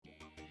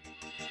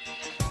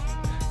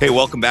Hey,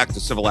 welcome back to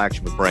Civil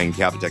Action with Brian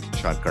Kapitek and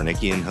Sean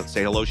Karnicki.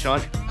 Say hello, Sean.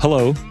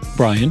 Hello,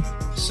 Brian.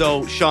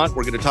 So, Sean,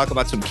 we're going to talk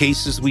about some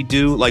cases we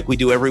do like we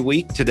do every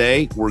week.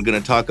 Today, we're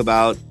going to talk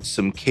about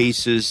some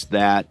cases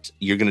that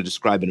you're going to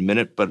describe in a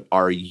minute, but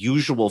our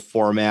usual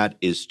format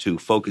is to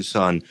focus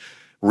on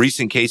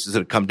recent cases that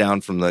have come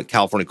down from the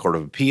California Court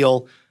of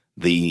Appeal,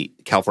 the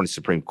California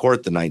Supreme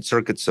Court, the Ninth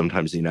Circuit,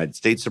 sometimes the United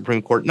States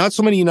Supreme Court. Not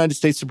so many United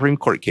States Supreme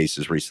Court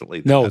cases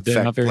recently. No,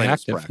 they're not very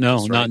active. Practice,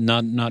 no, right?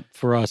 not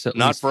for us. At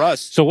not least. For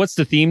us. So what's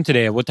the theme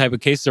today? What type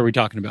of cases are we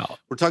talking about?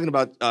 We're talking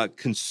about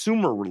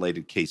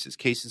consumer-related cases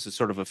that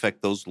sort of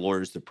affect those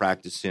lawyers that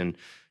practice in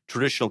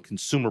traditional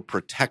consumer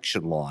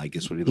protection law, I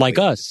guess. Like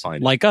us.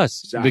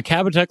 Exactly. The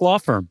Kapitek Law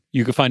Firm.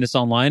 You can find us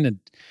online at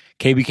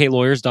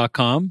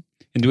kbklawyers.com.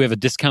 And do we have a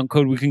discount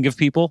code we can give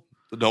people?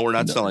 No, we're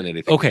not selling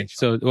anything. Okay,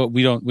 so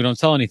we don't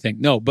sell anything.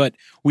 No, but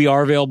we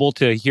are available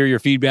to hear your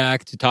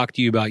feedback, to talk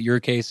to you about your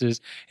cases,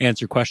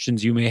 answer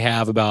questions you may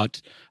have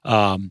about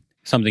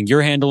something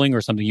you're handling or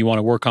something you want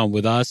to work on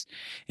with us.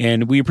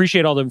 And we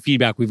appreciate all the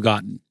feedback we've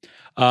gotten.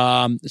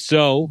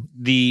 So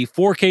the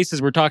 4 cases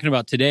we're talking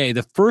about today,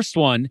 the first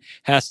one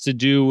has to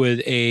do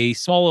with a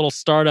small little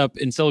startup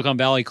in Silicon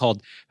Valley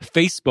called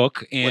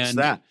Facebook. And what's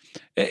that?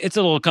 It's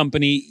a little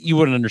company you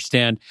wouldn't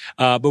understand,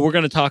 but we're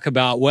going to talk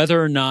about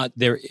whether or not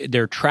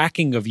their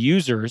tracking of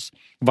users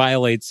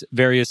violates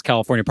various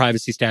California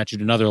privacy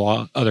statute and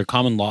other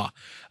common law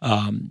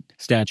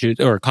statute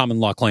or common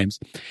law claims.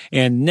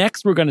 And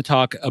next, we're going to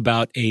talk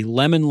about a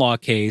lemon law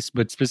case,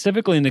 but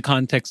specifically in the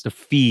context of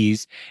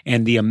fees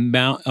and the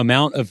amount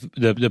of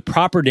the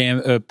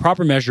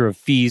proper measure of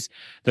fees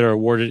that are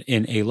awarded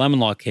in a lemon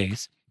law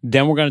case.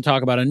 Then we're going to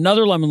talk about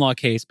another lemon law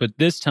case, but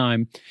this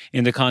time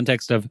in the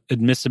context of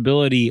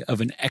admissibility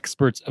of an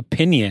expert's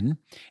opinion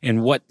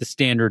and what the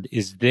standard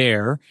is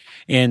there.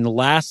 And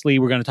lastly,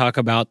 we're going to talk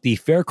about the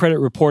Fair Credit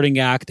Reporting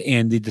Act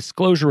and the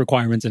disclosure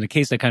requirements in a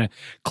case that kind of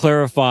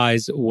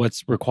clarifies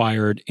what's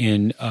required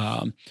in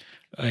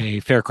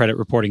a Fair Credit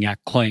Reporting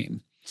Act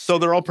claim. So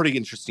they're all pretty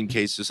interesting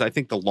cases. I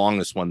think the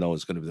longest one, though,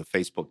 is going to be the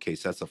Facebook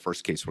case. That's the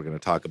first case we're going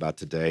to talk about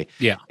today.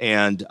 Yeah.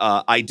 And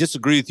I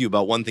disagree with you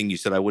about one thing you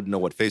said. I wouldn't know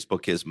what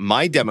Facebook is.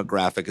 My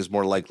demographic is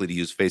more likely to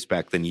use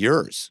Facebook than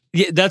yours.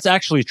 Yeah, that's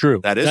actually true.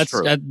 That's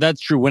true.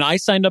 That's true. When I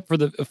signed up for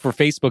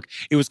Facebook,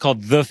 it was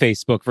called the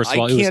Facebook. First of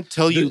all, I can't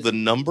tell you the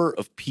number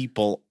of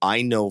people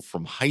I know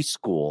from high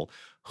school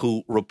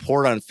who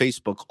report on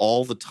Facebook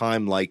all the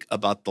time, like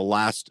about the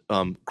last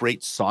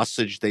great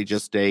sausage they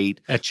just ate.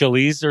 At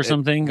Chili's or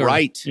something?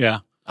 Right.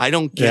 Yeah. I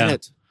don't get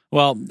it.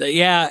 Well,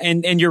 yeah,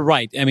 and you're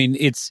right. I mean,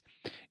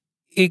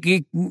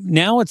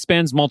 now it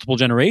spans multiple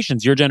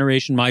generations. Your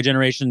generation, my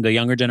generation, the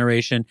younger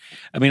generation.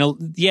 I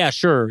mean, yeah,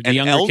 sure. The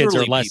younger kids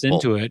are less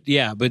into it.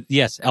 Yeah, but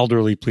yes,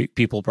 elderly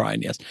people,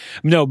 Brian, yes.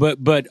 No,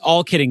 but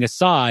all kidding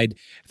aside,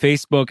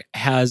 Facebook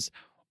has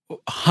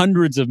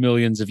hundreds of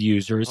millions of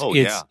users.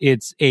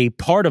 It's a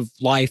part of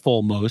life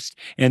almost,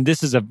 and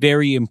this is a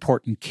very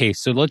important case.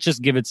 So let's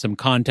just give it some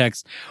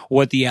context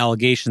what the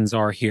allegations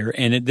are here.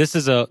 And this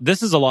is a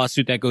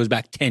lawsuit that goes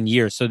back 10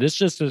 years. So this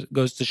just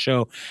goes to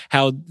show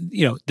how,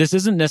 this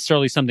isn't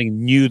necessarily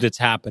something new that's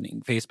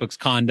happening. Facebook's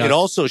conduct. It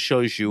also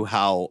shows you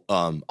how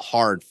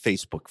hard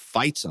Facebook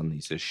fights on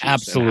these issues.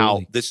 Absolutely. And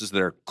how this is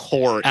their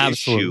core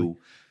issue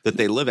that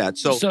they live at.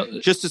 So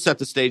just to set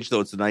the stage, though,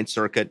 it's the Ninth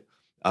Circuit.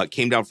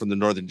 Came down from the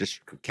Northern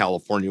District of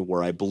California,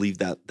 where I believe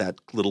that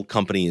little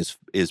company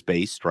is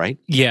based, right?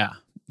 Yeah.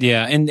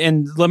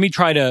 And let me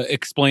try to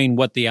explain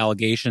what the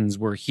allegations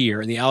were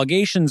here. The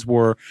allegations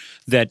were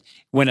that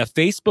when a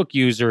Facebook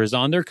user is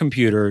on their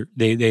computer,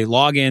 they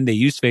log in, they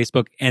use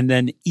Facebook, and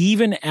then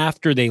even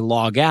after they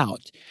log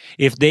out,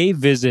 if they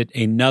visit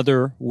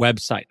another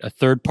website, a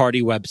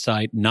third-party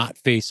website, not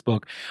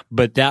Facebook,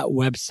 but that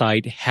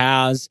website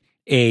has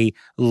a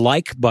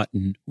like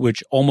button,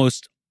 which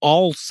almost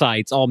all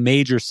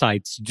major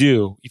sites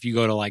do. If you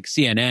go to like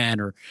CNN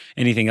or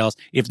anything else,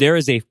 if there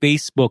is a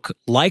Facebook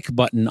like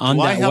button on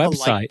that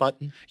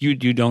website, you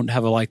don't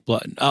have a like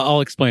button.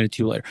 I'll explain it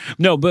to you later.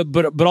 No,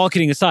 but all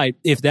kidding aside,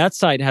 if that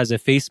site has a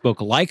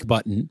Facebook like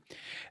button,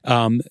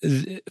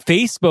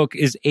 Facebook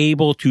is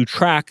able to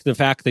track the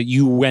fact that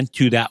you went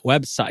to that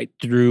website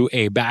through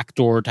a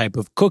backdoor type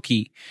of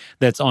cookie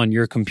that's on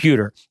your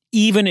computer,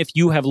 even if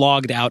you have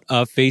logged out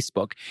of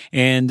Facebook.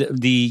 And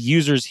the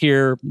users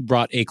here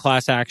brought a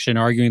class action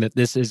arguing that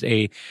this is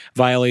a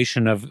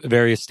violation of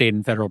various state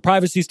and federal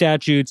privacy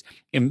statutes,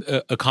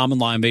 a common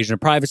law invasion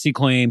of privacy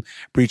claim,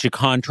 breach of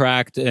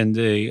contract, and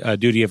the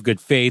duty of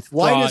good faith,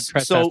 fraud,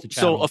 trespass to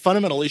chattel. So a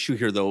fundamental issue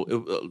here,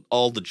 though,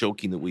 all the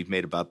joking that we've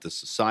made about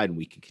this aside, and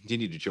we can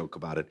continue to joke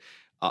about it,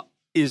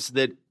 is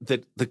that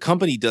the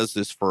company does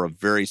this for a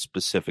very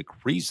specific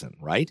reason,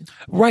 right?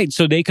 Right.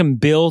 So they can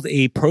build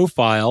a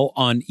profile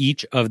on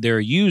each of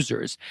their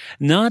users,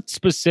 not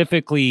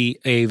specifically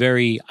a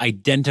very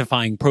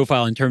identifying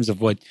profile in terms of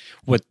what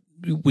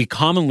we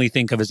commonly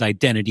think of as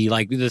identity.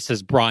 Like, this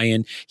is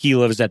Brian, he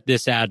lives at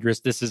this address,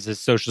 this is his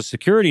social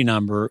security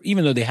number,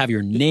 even though they have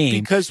your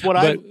name. Because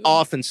I've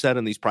often said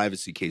in these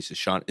privacy cases,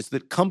 Sean, is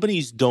that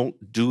companies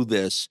don't do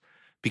this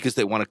because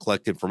they want to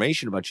collect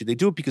information about you. They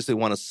do it because they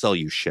want to sell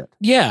you shit.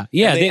 Yeah.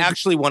 And they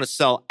actually want to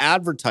sell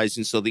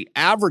advertising so the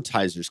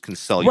advertisers can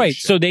sell you right.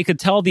 shit. So they could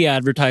tell the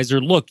advertiser,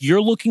 look,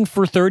 you're looking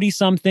for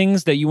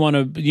 30-somethings that you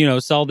want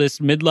to, sell this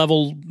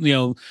mid-level,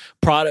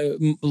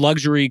 product,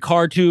 luxury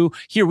car to.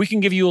 Here, we can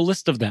give you a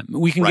list of them.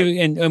 We can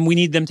give, and we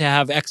need them to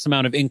have X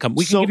amount of income.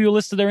 We can give you a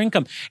list of their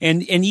income.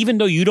 And even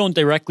though you don't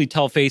directly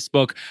tell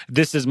Facebook,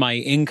 this is my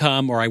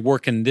income or I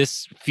work in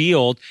this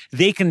field,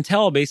 they can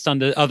tell based on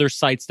the other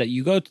sites that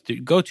you go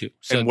to.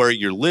 So, and where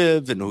you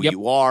live and who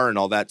you are and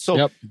all that.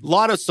 So a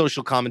lot of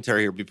social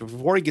commentary here. But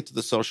before we get to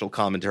the social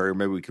commentary, or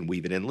maybe we can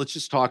weave it in, let's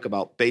just talk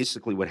about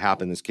basically what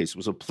happened in this case. It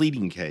was a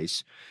pleading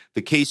case.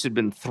 The case had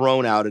been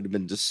thrown out. It had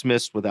been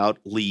dismissed without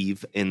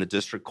leave in the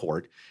district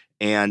court.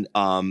 And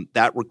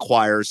that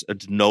requires a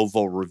de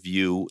novo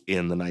review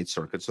in the Ninth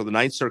Circuit. So the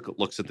Ninth Circuit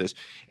looks at this.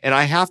 And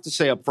I have to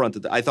say up front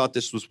that I thought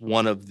this was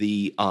one of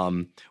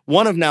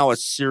now a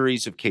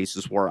series of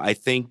cases where I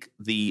think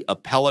the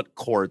appellate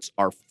courts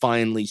are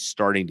finally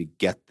starting to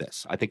get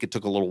this. I think it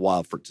took a little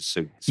while for it to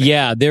sink.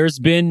 Yeah, there's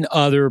been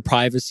other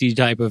privacy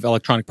type of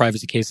electronic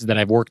privacy cases that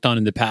I've worked on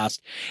in the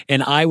past.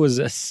 And I was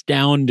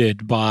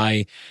astounded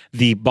by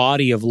the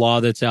body of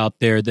law that's out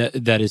there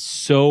that is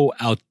so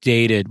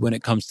outdated when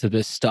it comes to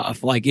this stuff.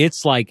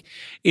 It's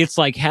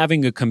like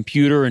having a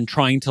computer and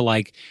trying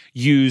to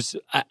use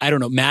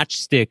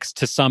matchsticks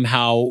to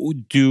somehow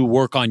do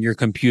work on your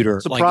computer.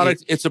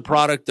 It's a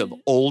product of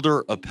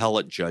older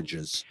appellate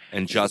judges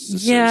and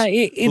justices. Yeah,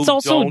 it's who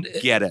also don't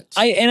get it.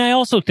 I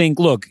also think,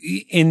 look,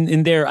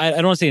 in their I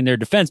don't want to say in their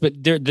defense,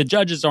 but the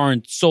judges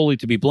aren't solely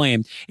to be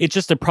blamed. It's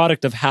just a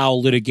product of how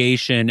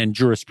litigation and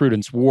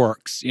jurisprudence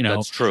works.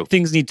 That's true.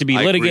 Things need to be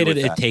litigated.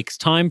 It takes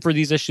time for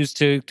these issues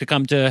to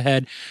come to a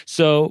head.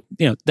 So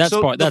that's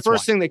the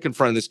first thing they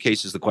confront in this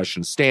case is the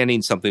question of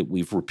standing, something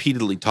we've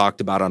repeatedly talked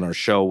about on our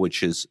show,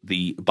 which is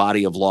the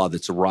body of law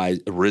that's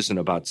arisen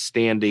about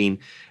standing.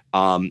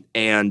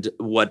 And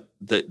what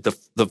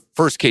the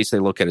first case they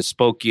look at is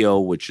Spokio,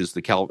 which is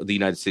the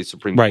United States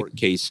Supreme Court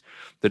case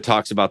that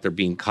talks about there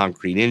being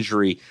concrete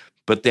injury,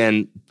 but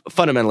then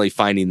fundamentally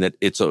finding that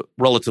it's a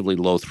relatively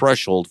low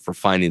threshold for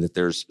finding that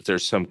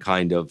there's some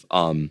kind of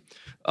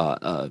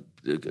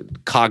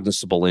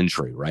cognizable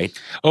injury, right?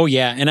 Oh,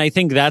 yeah. And I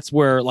think that's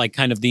where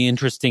kind of the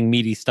interesting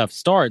meaty stuff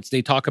starts.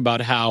 They talk about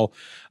how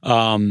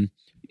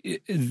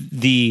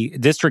the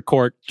district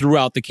court threw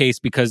out the case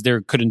because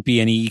there couldn't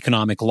be any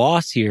economic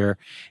loss here.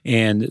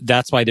 And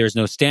that's why there's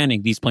no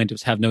standing. These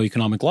plaintiffs have no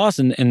economic loss.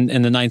 And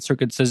the Ninth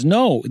Circuit says,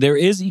 no, there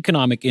is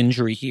economic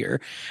injury here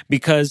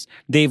because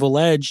they've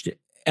alleged,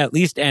 at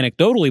least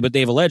anecdotally, but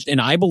they've alleged, and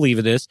I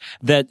believe this,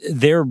 that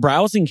their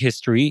browsing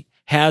history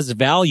has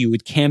value.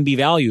 It can be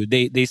valued.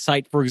 They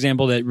cite, for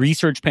example, that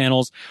research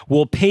panels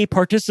will pay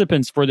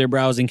participants for their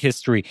browsing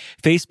history.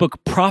 Facebook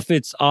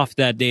profits off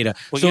that data.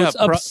 It's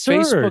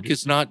absurd. Facebook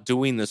is not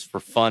doing this for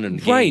fun and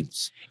games.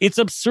 Right. It's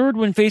absurd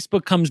when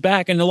Facebook comes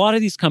back, and a lot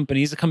of these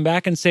companies come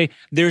back and say,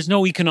 there's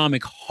no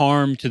economic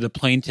harm to the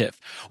plaintiff.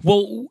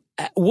 Well,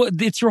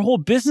 it's your whole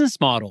business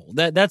model.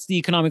 That's the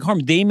economic harm.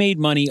 They made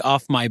money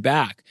off my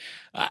back.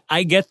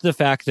 I get the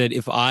fact that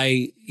if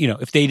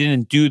they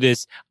didn't do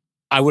this,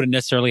 I wouldn't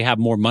necessarily have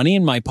more money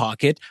in my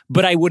pocket,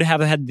 but I would have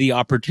had the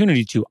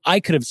opportunity to. I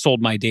could have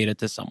sold my data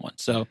to someone.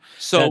 So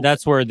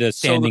that's where the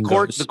standing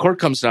goes. The court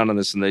comes down on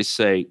this and they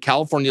say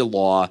California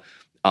law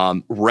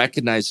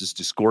recognizes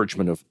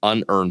disgorgement of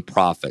unearned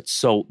profits.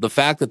 So the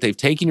fact that they've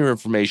taken your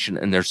information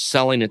and they're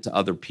selling it to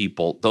other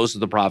people, those are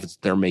the profits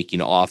they're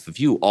making off of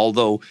you.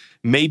 Although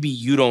maybe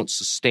you don't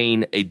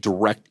sustain a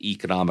direct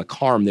economic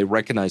harm, they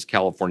recognize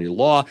California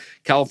law.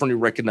 California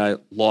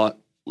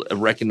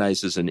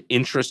recognizes an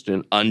interest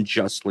in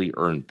unjustly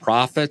earned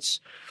profits.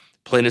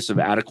 Plaintiffs have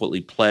adequately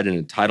pled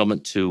an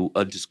entitlement to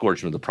a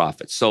disgorgement of the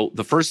profits. So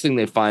the first thing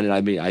they find,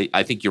 and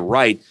I think you're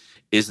right,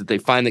 is that they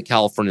find that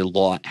California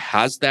law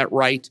has that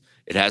right.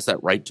 It has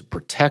that right to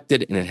protect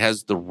it, and it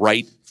has the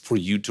right for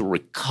you to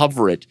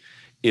recover it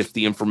if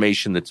the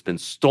information that's been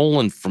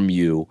stolen from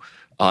you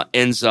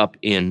ends up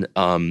in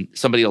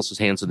somebody else's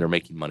hands and they're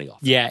making money off.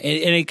 Yeah,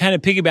 and it kind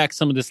of piggybacks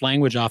some of this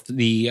language off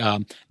the,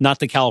 not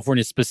the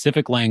California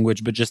specific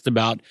language, but just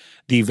about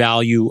the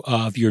value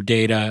of your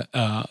data,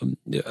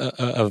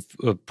 of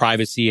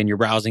privacy and your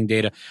browsing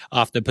data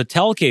off the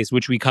Patel case,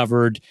 which we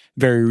covered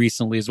very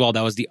recently as well.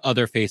 That was the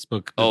other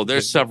Facebook. Oh,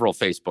 there's several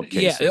Facebook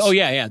cases. Yeah. Oh,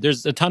 yeah.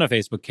 There's a ton of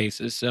Facebook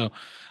cases. So,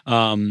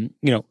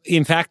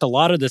 in fact, a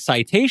lot of the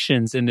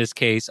citations in this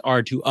case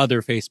are to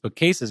other Facebook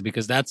cases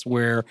because that's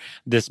where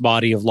this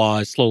body of law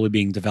is slowly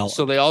being developed.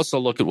 So they also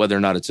look at whether or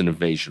not it's an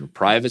invasion of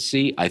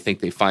privacy. I think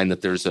they find that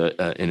there's a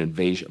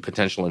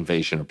potential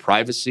invasion of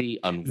privacy,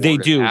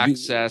 unwarranted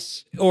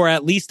access. Or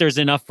at least there's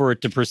enough for it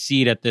to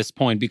proceed at this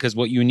point because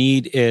what you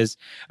need is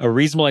a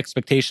reasonable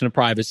expectation of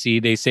privacy.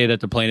 They say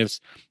that the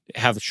plaintiffs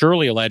have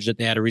surely alleged that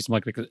they had a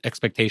reasonable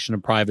expectation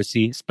of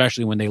privacy,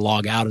 especially when they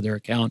log out of their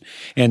account.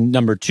 And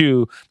number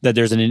two, that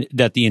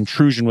that the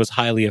intrusion was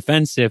highly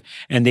offensive,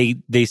 and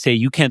they say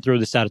you can't throw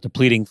this out at the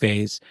pleading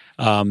phase.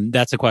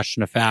 That's a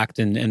question of fact,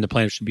 and the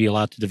plaintiff should be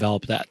allowed to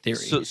develop that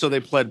theory. So they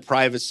pled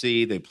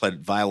privacy, they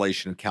pled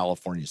violation of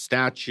California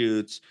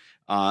statutes.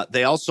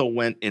 They also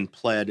went and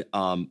pled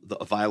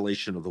a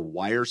violation of the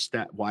Wiretap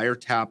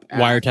Act.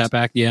 Wiretap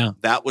Act, yeah.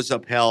 That was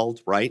upheld,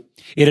 right?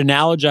 It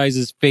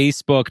analogizes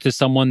Facebook to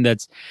someone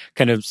that's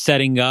kind of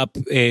setting up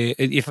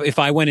if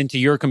I went into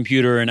your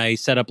computer and I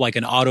set up like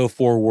an auto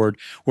forward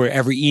where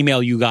every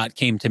email you got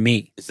came to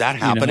me. Is that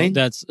happening?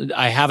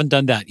 I haven't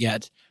done that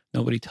yet.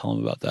 Nobody tell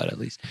them about that, at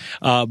least.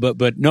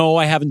 But no,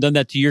 I haven't done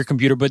that to your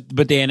computer. But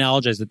they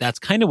analogize that that's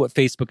kind of what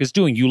Facebook is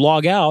doing. You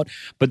log out,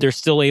 but they're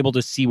still able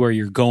to see where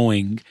you're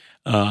going.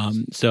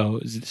 So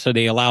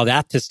they allow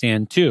that to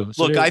stand too.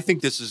 So look, I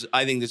think this is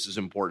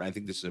important. I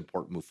think this is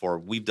important to move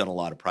forward. We've done a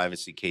lot of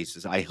privacy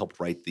cases. I helped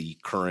write the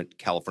current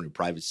California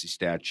privacy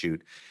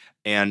statute,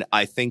 and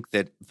I think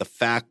that the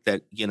fact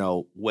that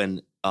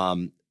when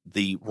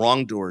the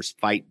wrongdoers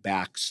fight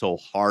back so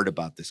hard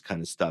about this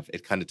kind of stuff,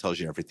 it kind of tells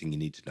you everything you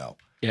need to know.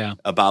 Yeah.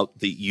 About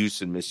the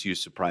use and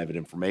misuse of private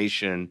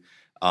information.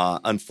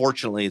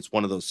 Unfortunately, it's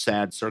one of those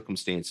sad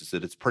circumstances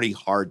that it's pretty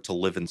hard to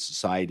live in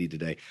society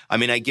today. I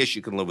mean, I guess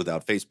you can live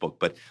without Facebook,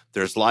 but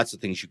there's lots of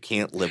things you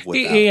can't live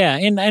without. Yeah,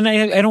 and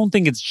I don't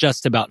think it's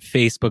just about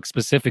Facebook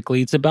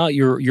specifically. It's about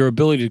your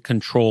ability to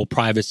control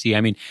privacy.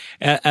 I mean,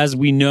 as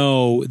we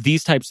know,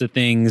 these types of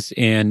things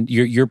and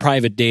your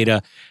private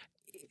data,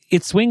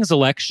 it swings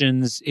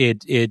elections.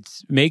 It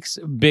makes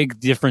big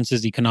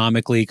differences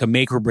economically. It can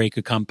make or break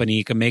a company.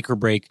 It can make or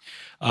break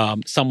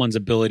someone's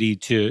ability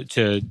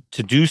to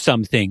do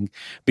something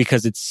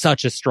because it's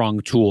such a strong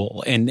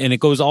tool. And it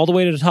goes all the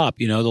way to the top.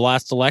 The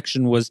last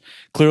election was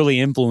clearly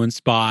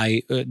influenced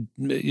by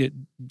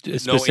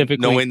specifically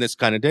knowing this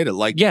kind of data.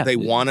 They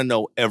want to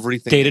know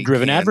everything.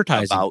 Data-driven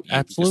advertising about you.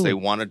 Absolutely. Because they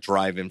want to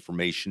drive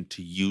information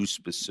to you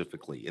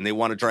specifically, and they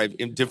want to drive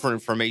different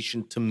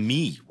information to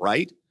me.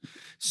 Right.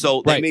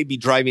 So they may be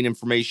driving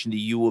information to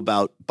you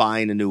about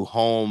buying a new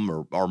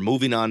home or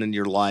moving on in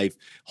your life,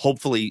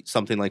 hopefully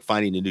something like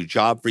finding a new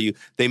job for you.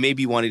 They may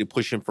be wanting to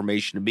push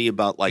information to me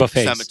about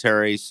buffets.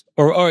 Cemeteries.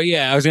 Or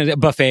I was going to say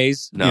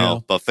buffets.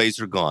 No, buffets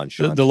are gone,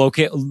 Sean. The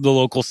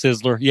local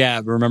Sizzler.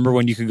 Yeah, remember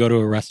when you could go to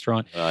a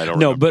restaurant? I don't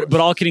know. But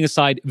all kidding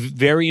aside,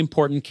 very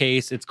important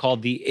case. It's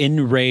called the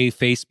In-Ray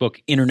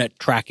Facebook Internet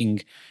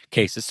Tracking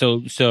cases.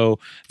 So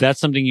that's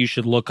something you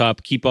should look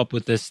up, keep up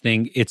with this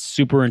thing. It's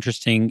super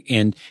interesting,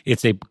 and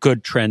it's a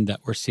good trend that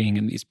we're seeing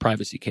in these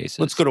privacy cases.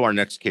 Let's go to our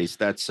next case.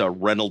 That's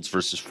Reynolds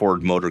versus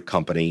Ford Motor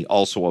Company,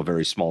 also a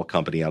very small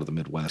company out of the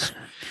Midwest.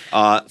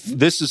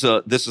 This is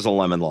a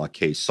lemon law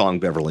case, Song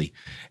Beverly.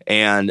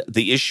 And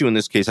the issue in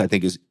this case, I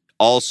think, is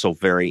also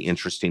very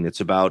interesting.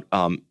 It's about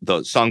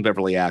the Song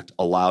Beverly Act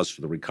allows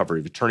for the recovery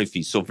of attorney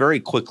fees. So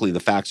very quickly, the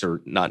facts are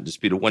not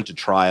disputed. Went to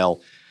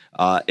trial.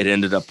 It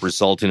ended up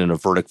resulting in a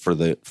verdict for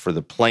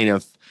the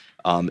plaintiff.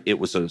 It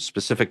was a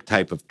specific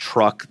type of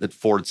truck that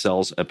Ford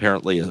sells,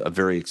 apparently a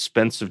very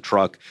expensive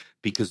truck.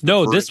 Because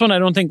this one I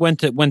don't think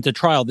went to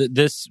trial.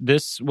 This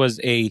was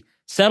a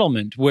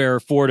settlement where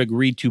Ford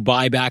agreed to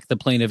buy back the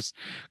plaintiff's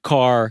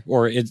car,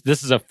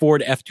 this is a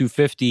Ford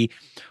F-250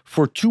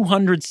 for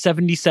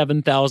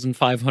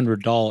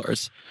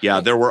 $277,500.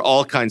 Yeah, there were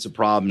all kinds of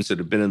problems that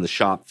had been in the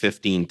shop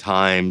 15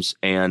 times,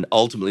 and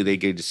ultimately they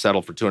agreed to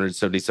settle for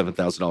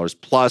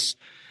 $277,000 plus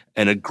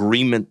an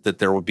agreement that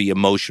there would be a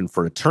motion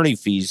for attorney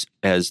fees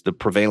as the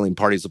prevailing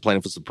party, as the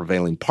plaintiff was the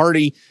prevailing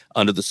party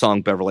under the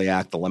Song Beverly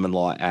Act, the Lemon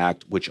Law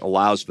Act, which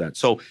allows for that.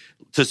 So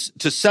to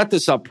set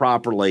this up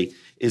properly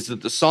is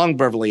that the Song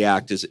Beverly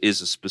Act is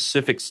a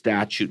specific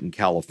statute in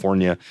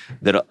California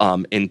that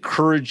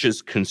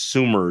encourages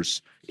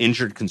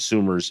injured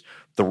consumers,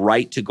 the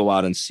right to go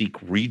out and seek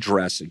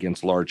redress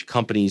against large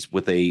companies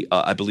with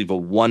I believe, a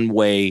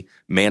one-way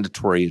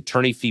mandatory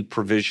attorney fee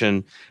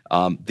provision.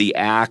 The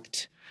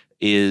act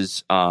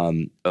is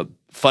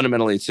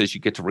fundamentally, it says you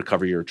get to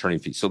recover your attorney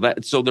fees. So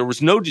there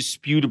was no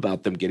dispute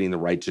about them getting the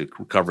right to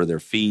recover their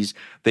fees.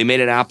 They made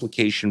an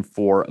application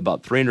for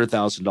about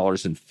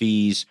 $300,000 in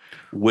fees,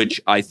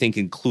 which I think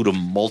include a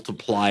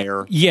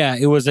multiplier. Yeah,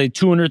 it was a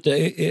so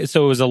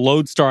it was a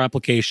lodestar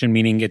application,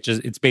 meaning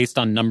it's based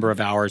on number of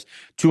hours,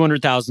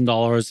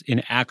 $200,000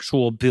 in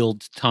actual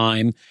build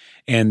time,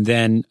 and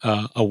then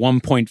a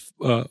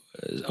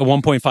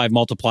 1.5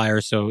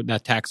 multiplier, so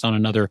that tacks on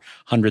another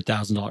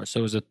 $100,000.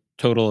 So it was a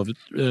total of a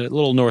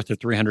little north of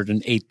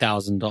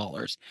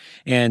 $308,000.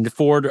 And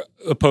Ford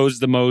opposed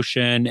the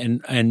motion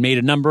and made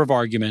a number of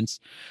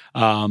arguments.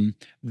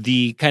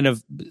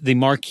 The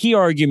marquee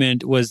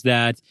argument was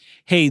that,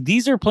 hey,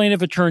 these are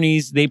plaintiff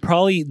attorneys. They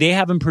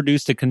haven't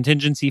produced a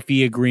contingency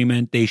fee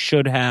agreement. They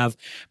should have,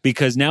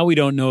 because now we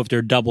don't know if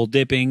they're double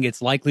dipping.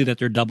 It's likely that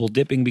they're double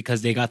dipping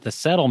because they got the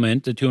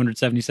settlement, the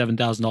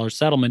 $277,000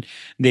 settlement.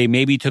 They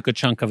maybe took a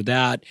chunk of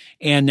that,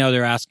 and now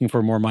they're asking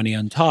for more money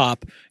on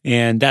top,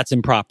 and that's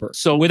improper.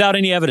 So without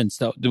any evidence,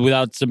 though,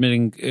 without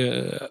submitting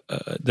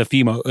the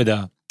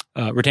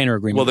retainer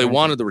agreement. Well, they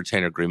wanted the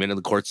retainer agreement, and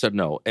the court said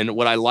no. And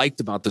what I liked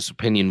about this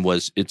opinion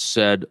was it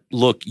said,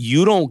 look,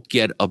 you don't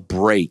get a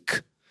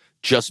break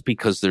just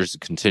because there's a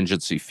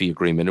contingency fee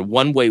agreement. And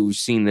one way we've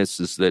seen this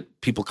is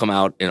that people come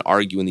out and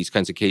argue in these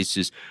kinds of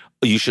cases,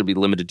 you should be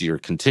limited to your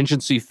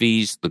contingency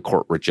fees. The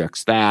court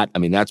rejects that. I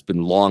mean, that's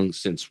been long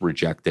since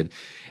rejected.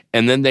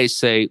 And then they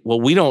say, well,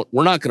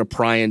 we're not going to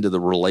pry into the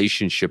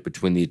relationship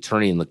between the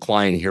attorney and the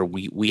client here.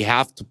 We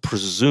have to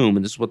presume,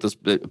 and this is what this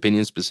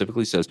opinion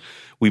specifically says,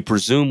 we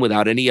presume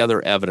without any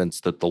other evidence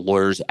that the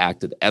lawyers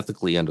acted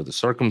ethically under the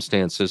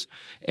circumstances.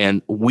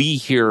 And we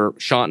here,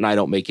 Sean and I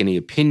don't make any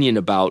opinion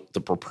about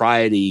the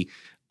propriety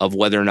of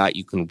whether or not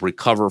you can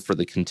recover for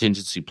the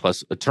contingency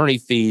plus attorney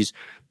fees.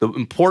 The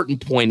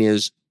important point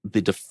is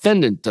the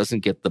defendant doesn't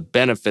get the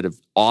benefit of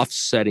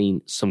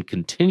offsetting some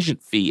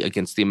contingent fee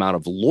against the amount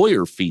of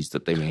lawyer fees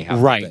that they may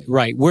have.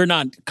 Right. We're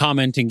not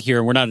commenting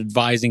here. We're not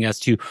advising as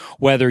to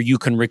whether you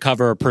can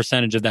recover a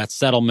percentage of that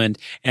settlement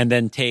and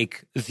then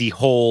take the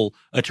whole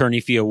attorney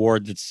fee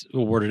award that's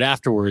awarded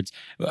afterwards.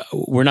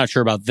 We're not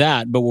sure about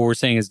that, but what we're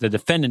saying is the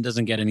defendant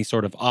doesn't get any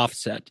sort of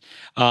offset.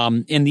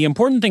 And the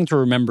important thing to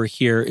remember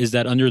here is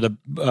that under the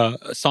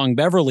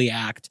Song-Beverly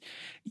Act,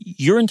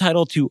 you're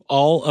entitled to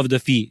all of the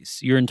fees.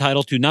 You're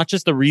entitled to not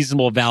just the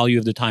reasonable value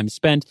of the time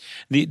spent,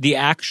 the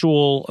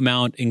actual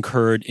amount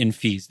incurred in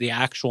fees, the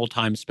actual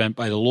time spent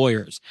by the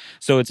lawyers.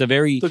 So it's a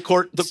very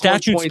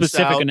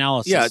statute-specific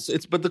analysis. Yeah,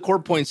 but the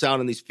court points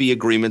out in these fee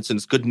agreements, and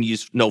it's good to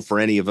know for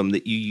any of them,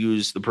 that you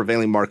use the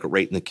prevailing market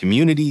rate in the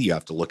community. You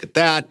have to look at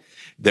that.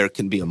 There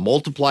can be a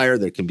multiplier.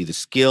 There can be the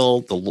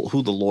skill,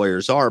 who the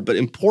lawyers are. But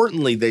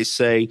importantly, they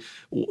say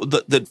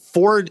that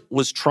Ford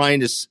was trying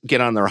to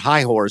get on their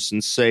high horse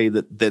and say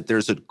that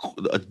there's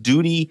a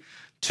duty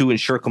to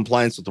ensure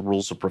compliance with the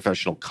rules of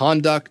professional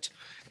conduct.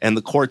 And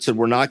the court said,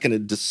 we're not going to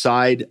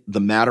decide the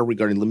matter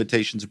regarding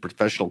limitations of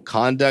professional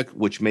conduct,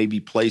 which may be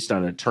placed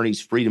on an attorney's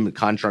freedom to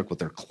contract with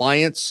their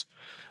clients,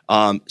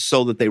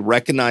 so that they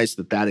recognize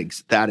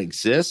that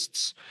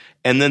exists.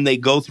 And then they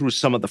go through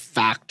some of the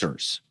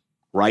factors,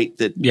 right,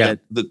 that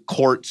the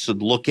court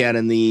should look at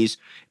in these.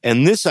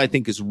 And this, I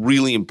think, is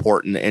really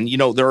important. And,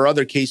 there are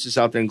other cases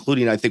out there,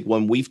 including, I think,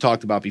 one we've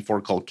talked about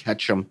before called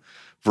Ketchum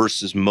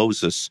versus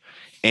Moses.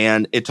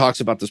 And it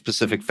talks about the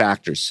specific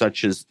factors,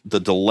 such as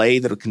the delay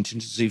that a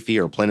contingency fee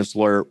or a plaintiff's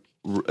lawyer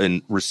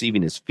in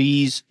receiving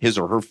his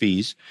or her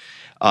fees,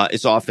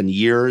 is often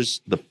years.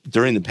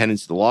 During the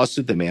pendency of the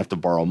lawsuit, they may have to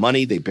borrow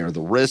money. They bear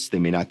the risk. They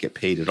may not get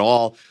paid at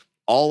all.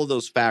 All of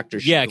those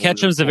factors. Yeah,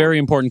 Ketchum's a very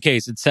important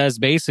case. It says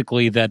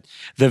basically that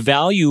the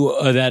value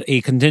that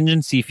a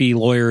contingency fee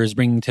lawyer is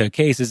bringing to a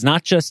case is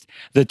not just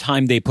the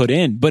time they put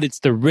in, but it's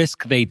the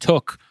risk they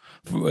took,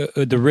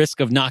 the risk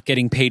of not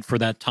getting paid for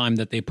that time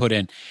that they put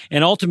in.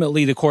 And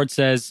ultimately, the court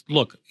says,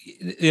 look,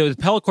 the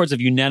appellate courts have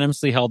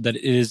unanimously held that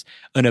it is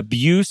an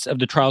abuse of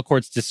the trial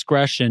court's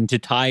discretion to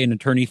tie an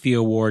attorney fee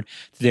award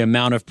to the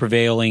amount of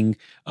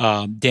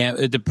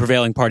the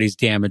prevailing party's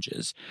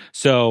damages.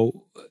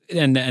 So,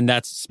 and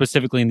that's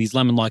specifically in these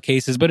lemon law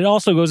cases, but it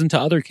also goes into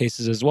other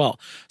cases as well.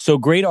 So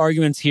great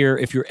arguments here.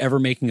 If you're ever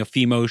making a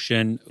fee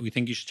motion, we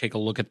think you should take a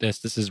look at this.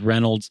 This is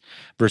Reynolds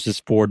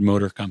versus Ford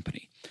Motor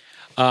Company.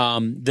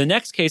 The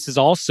next case is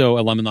also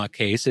a lemon law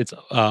case. It's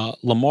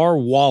Lamar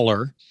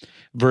Waller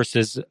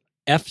versus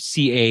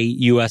FCA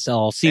US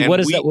LLC. What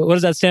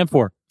does that stand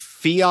for?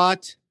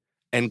 Fiat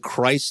and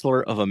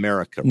Chrysler of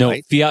America, no,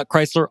 right? Fiat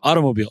Chrysler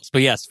Automobiles.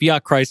 But yes,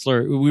 Fiat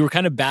Chrysler. We were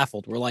kind of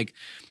baffled. We're like,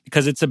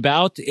 because it's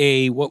about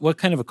what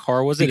kind of a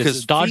car was it? Because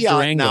it's Dodge Fiat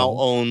Durango now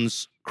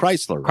owns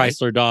Chrysler, right?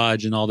 Chrysler,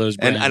 Dodge, and all those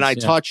brands. And I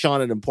taught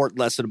Sean an important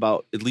lesson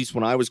about, at least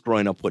when I was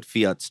growing up, what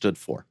Fiat stood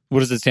for. What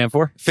does it stand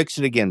for? Fix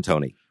it again,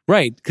 Tony.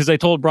 Right, because I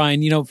told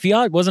Brian,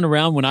 Fiat wasn't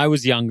around when I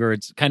was younger.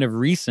 It's kind of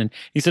recent.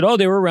 He said,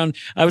 they were around.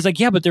 I was like,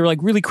 yeah, but they were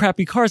like really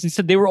crappy cars. He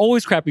said they were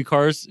always crappy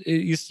cars.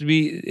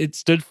 It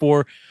stood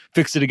for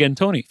Fix It Again,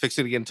 Tony. Fix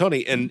It Again,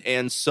 Tony.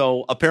 And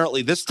so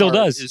apparently this still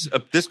does.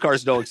 This car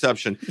is no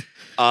exception.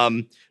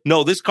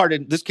 No, this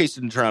case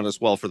didn't turn out as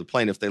well for the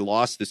plaintiff. They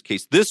lost this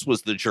case. This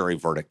was the jury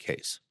verdict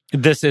case.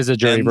 This is a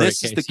jury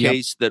verdict case. This is the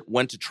case that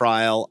went to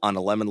trial on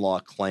a lemon law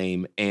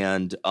claim,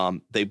 and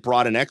they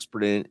brought an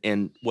expert in.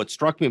 And what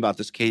struck me about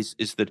this case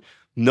is that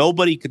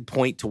nobody could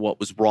point to what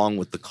was wrong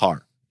with the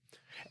car.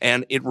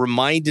 And it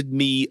reminded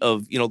me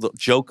of, the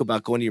joke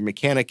about going to your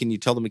mechanic and you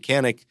tell the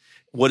mechanic,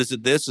 what is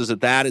it this? Is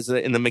it that? Is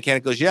it? And the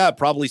mechanic goes, yeah,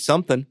 probably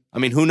something. I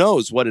mean, who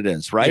knows what it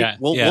is, right? Yeah,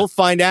 we'll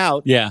find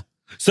out. Yeah.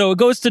 So it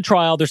goes to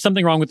trial. There's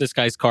something wrong with this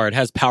guy's car. It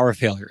has power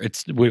failure,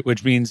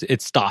 which means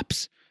it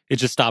stops. It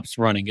just stops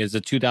running. It's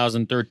a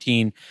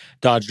 2013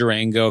 Dodge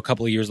Durango. A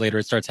couple of years later,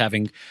 it starts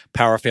having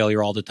power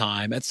failure all the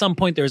time. At some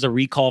point, there's a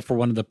recall for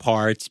one of the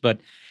parts.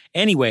 But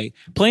anyway,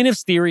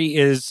 plaintiff's theory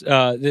is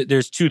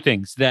there's two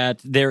things.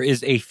 That there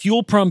is a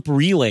fuel pump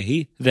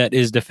relay that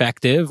is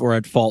defective or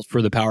at fault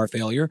for the power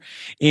failure,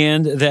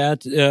 and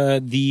that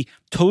the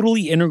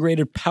totally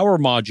integrated power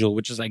module,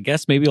 which is, I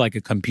guess, maybe like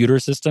a computer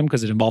system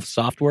because it involves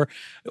software,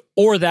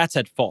 or that's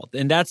at fault.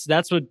 And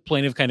that's what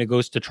plaintiff kind of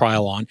goes to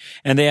trial on.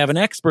 And they have an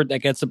expert that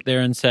gets up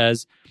there and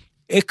says,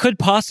 It could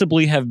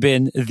possibly have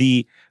been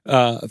the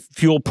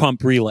fuel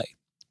pump relay.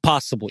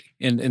 Possibly.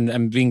 And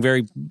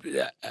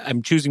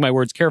I'm choosing my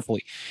words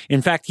carefully.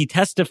 In fact, he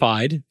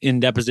testified in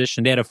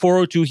deposition. They had a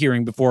 402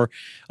 hearing before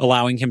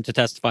allowing him to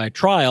testify at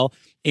trial.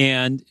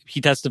 And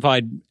he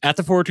testified at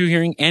the 402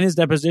 hearing and his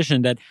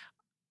deposition that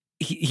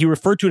he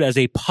referred to it as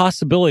a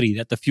possibility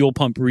that the fuel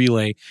pump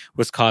relay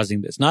was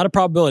causing this, not a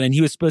probability. And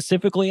he was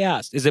specifically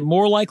asked, is it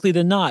more likely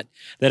than not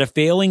that a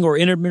failing or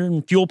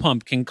intermittent fuel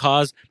pump can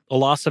cause a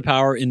loss of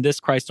power in this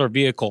Chrysler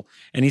vehicle?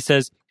 And he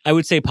says, I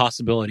would say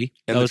possibility.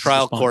 And the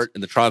trial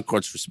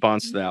court's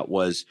response to that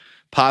was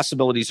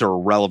possibilities are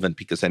irrelevant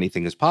because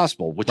anything is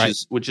possible, which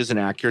is an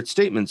accurate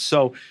statement.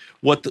 So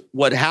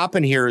what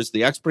happened here is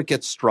the expert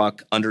gets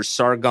struck under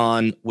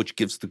Sargon, which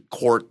gives the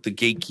court the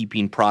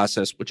gatekeeping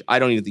process, which I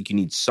don't even think you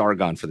need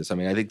Sargon for this. I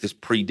mean, I think this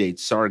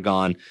predates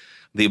Sargon,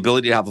 the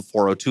ability to have a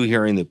 402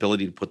 hearing, the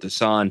ability to put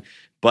this on.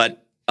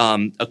 But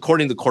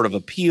according to the Court of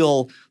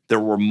Appeal, there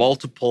were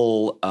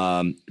multiple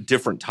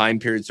different time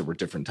periods. There were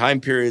different time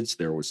periods.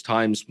 There was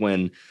times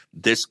when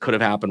this could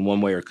have happened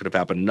one way or could have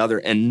happened another,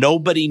 and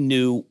nobody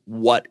knew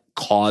what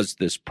caused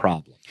this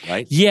problem,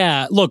 right?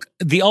 Yeah. Look,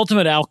 the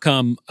ultimate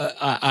outcome,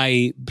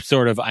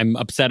 I'm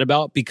upset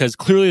about because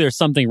clearly there's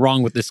something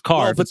wrong with this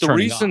car. Well, but the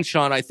reason,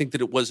 Sean, I think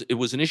that it was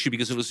an issue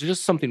because it was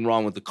just something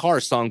wrong with the car.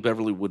 Song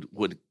Beverly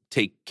would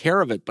take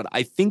care of it, but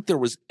I think there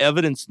was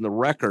evidence in the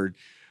record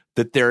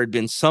that there had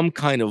been some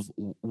kind of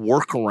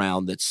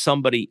workaround that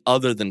somebody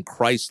other than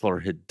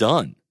Chrysler had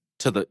done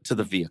to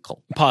the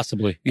vehicle.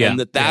 Possibly, yeah. And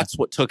that's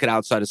what took it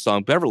outside of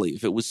Song Beverly.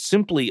 If it was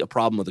simply a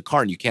problem with the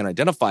car and you can't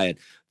identify it,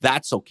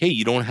 that's okay.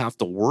 You don't have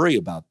to worry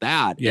about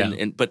that. Yeah.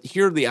 But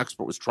here the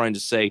expert was trying to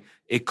say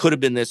it could have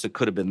been this, it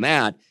could have been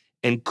that,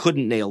 and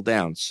couldn't nail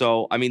down.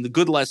 So, I mean, the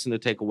good lesson to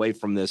take away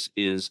from this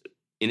is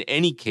in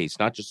any case,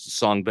 not just a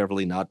Song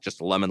Beverly, not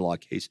just a lemon law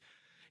case,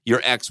 your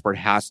expert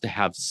has to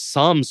have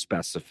some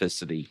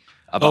specificity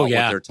about what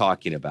they're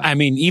talking about. I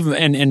mean, even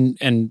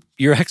and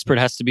your expert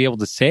has to be able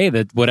to say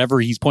that whatever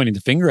he's pointing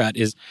the finger at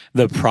is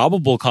the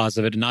probable cause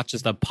of it and not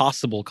just a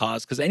possible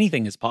cause, because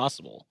anything is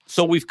possible.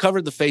 So we've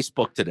covered the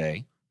Facebook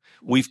today.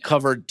 We've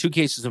covered 2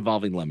 cases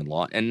involving lemon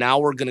law, and now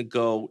we're going to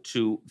go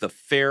to the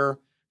Fair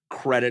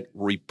Credit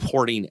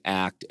Reporting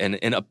Act. And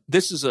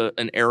this is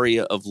an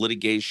area of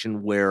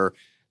litigation where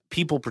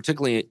people,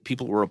 particularly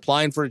people who are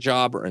applying for a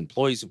job or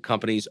employees of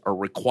companies, are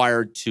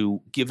required to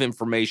give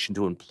information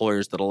to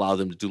employers that allow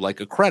them to do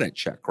like a credit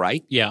check,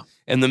 right? Yeah.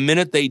 And the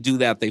minute they do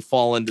that, they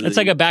fall into it's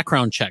like a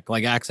background check,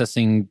 like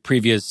accessing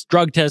previous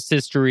drug test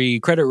history,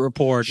 credit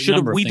report. Should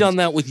have we done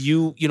that with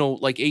you,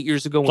 like 8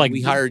 years ago when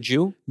we hired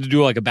you? To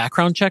do like a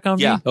background check on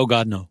me? Oh,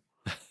 God, no.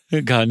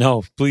 God,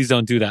 no. Please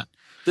don't do that.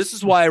 This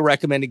is why I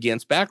recommend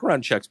against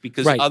background checks,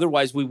 because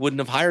otherwise we wouldn't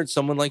have hired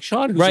someone like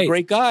Sean, who's a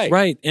great guy.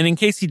 Right. And in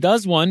case he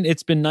does one,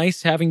 it's been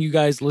nice having you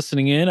guys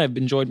listening in. I've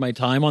enjoyed my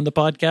time on the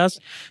podcast.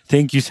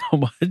 Thank you so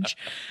much.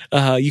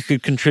 You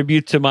could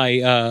contribute to my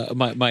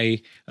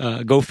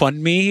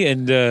GoFundMe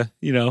and,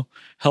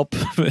 help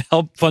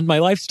fund my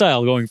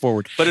lifestyle going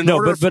forward. But in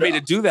order for me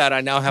to do that, I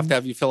now have to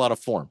have you fill out a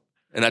form.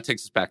 And that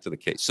takes us back to the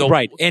case. So,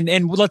 right.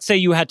 And let's say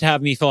you had to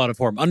have me fill out a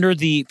form. Under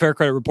the Fair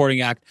Credit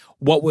Reporting Act,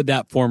 what would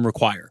that form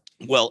require?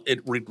 Well,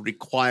 it would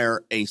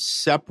require a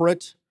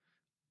separate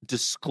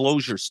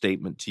disclosure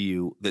statement to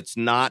you that's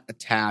not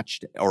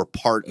attached or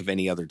part of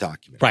any other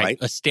document. Right.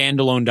 A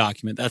standalone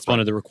document. That's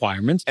one of the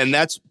requirements. And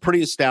that's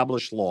pretty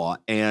established law.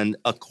 And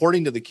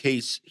according to the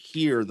case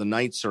here, the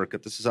Ninth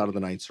Circuit, this is out of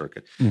the Ninth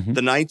Circuit,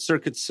 the Ninth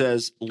Circuit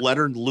says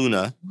Leonard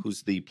Luna,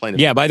 who's the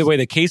plaintiff. Yeah, by the way,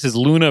 the case is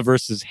Luna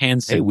versus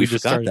Hansen. Hey, we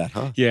just forgot that,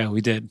 huh? Yeah,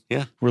 we did.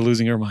 Yeah. We're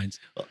losing our minds.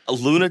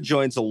 Luna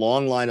joins a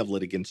long line of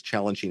litigants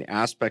challenging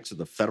aspects of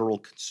the federal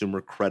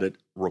consumer credit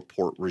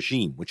report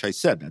regime, which I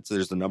said,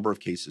 there's a number of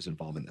cases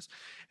involving this.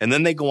 And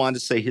then they go on to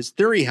say his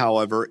theory,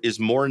 however, is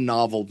more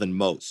novel than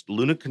most.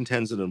 Luna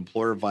contends that an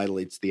employer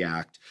violates the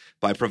act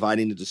by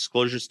providing a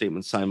disclosure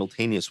statement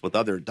simultaneous with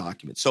other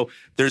documents. So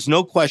there's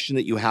no question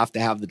that you have to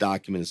have the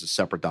document as a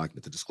separate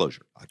document, the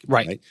disclosure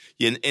document. Right?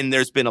 And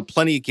there's been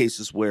plenty of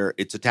cases where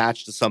it's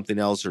attached to something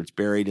else or it's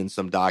buried in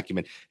some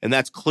document. And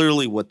that's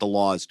clearly what the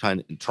law is trying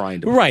to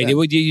prevent. Right.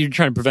 You're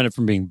trying to prevent it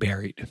from being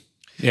buried.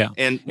 Yeah.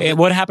 And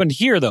what happened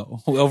here, though?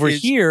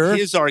 Here,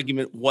 his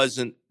argument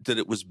wasn't that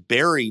it was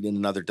buried in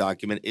another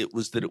document. It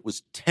was that it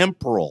was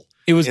temporal.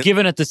 It was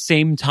given at the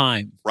same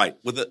time. Right,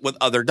 with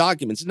other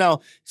documents. Now,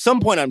 at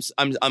some point,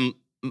 I'm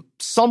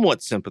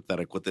somewhat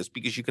sympathetic with this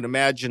because you can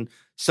imagine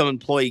some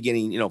employee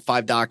getting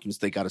 5 documents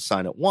they got to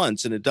sign at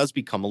once, and it does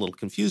become a little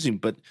confusing.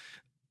 But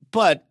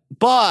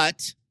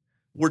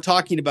we're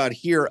talking about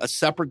here a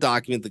separate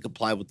document that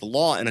comply with the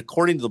law, and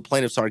according to the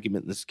plaintiff's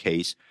argument in this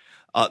case,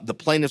 the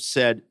plaintiff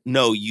said,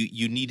 no,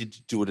 you needed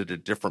to do it at a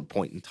different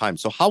point in time.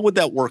 So how would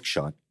that work,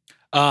 Sean?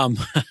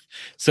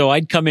 So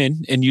I'd come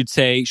in and you'd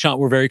say, Sean,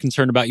 we're very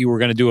concerned about you. We're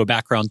going to do a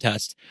background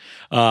test.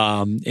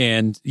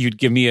 And you'd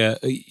give me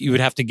you would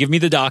have to give me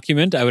the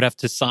document. I would have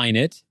to sign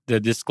it, the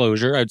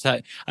disclosure.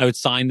 I would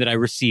sign that I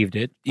received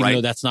it, even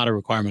though that's not a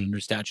requirement under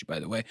statute, by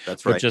the way.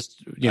 That's right. But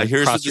just,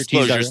 here's the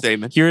disclosure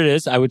statement. Here it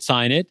is. I would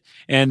sign it.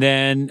 And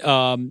then,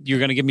 you're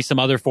going to give me some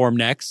other form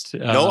next.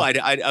 No, I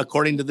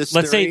according to this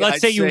let's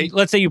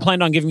say you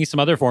planned on giving me some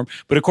other form,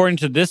 but according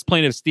to this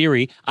plaintiff's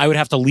theory, I would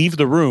have to leave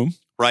the room.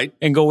 Right.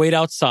 And go wait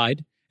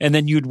outside. And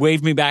then you'd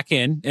wave me back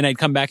in, and I'd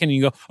come back in and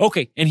you go,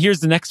 okay, and here's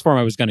the next form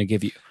I was going to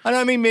give you. And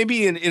I mean,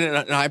 maybe in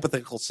a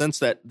hypothetical sense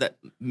that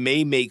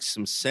may make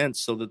some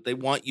sense so that they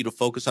want you to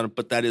focus on it,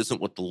 but that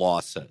isn't what the law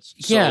says.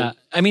 Yeah.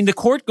 I mean, the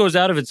court goes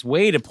out of its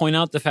way to point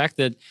out the fact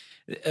that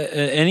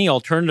any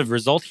alternative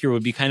result here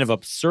would be kind of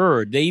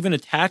absurd. They even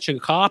attach a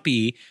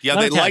copy. Yeah,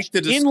 they like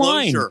the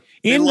disclosure.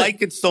 They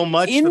like it so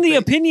much. In the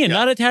opinion,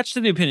 not attached to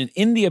the opinion.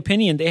 In the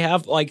opinion, they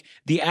have like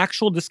the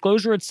actual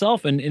disclosure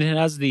itself, and it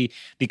has the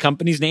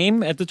company's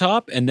name at the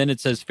top, and then it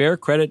says Fair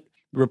Credit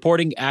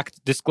Reporting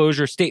Act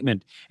disclosure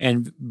statement,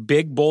 and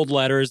big bold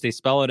letters. They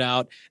spell it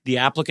out. The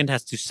applicant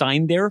has to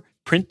sign there,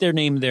 print their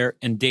name there,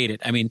 and date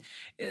it. I mean,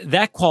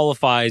 that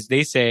qualifies,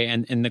 they say,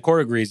 and the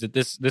court agrees that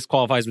this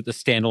qualifies with the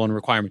standalone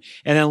requirement.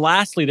 And then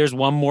lastly, there's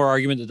one more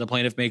argument that the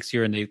plaintiff makes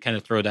here, and they kind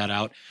of throw that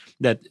out,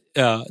 that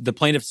the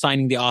plaintiff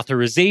signing the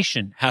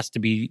authorization has to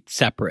be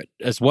separate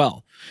as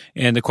well.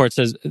 And the court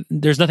says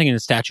there's nothing in the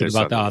statute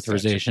about the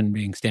authorization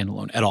being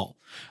standalone at all.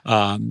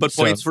 But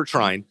points for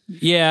trying.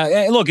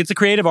 Yeah, look, it's a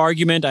creative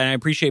argument, and I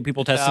appreciate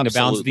people testing to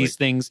balance these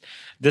things.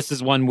 This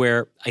is one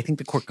where I think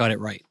the court got it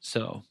right.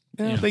 So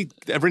yeah, they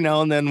every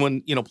now and then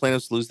when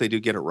plaintiffs lose, they do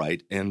get it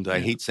right, and I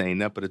hate saying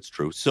that, but it's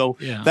true. So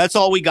that's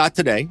all we got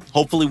today.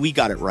 Hopefully, we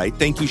got it right.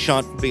 Thank you,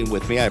 Sean, for being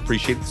with me. I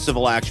appreciate the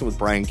Civil Action with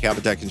Brian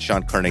Kabateck and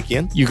Sean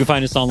Karnakian. You can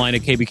find us online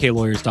at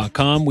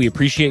kbklawyers.com. We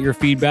appreciate your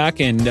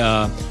feedback, and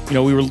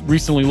we were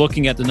recently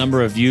looking at the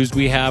number of views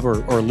we have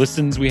or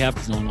listens we have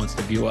because no one wants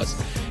to view us.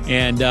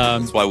 And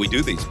that's why we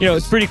do these.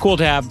 It's pretty cool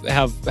to have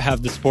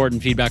the support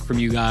and feedback from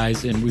you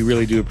guys, and we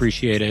really do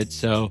appreciate it.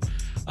 So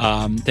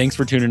thanks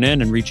for tuning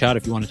in, and reach out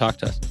if you want to talk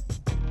to us.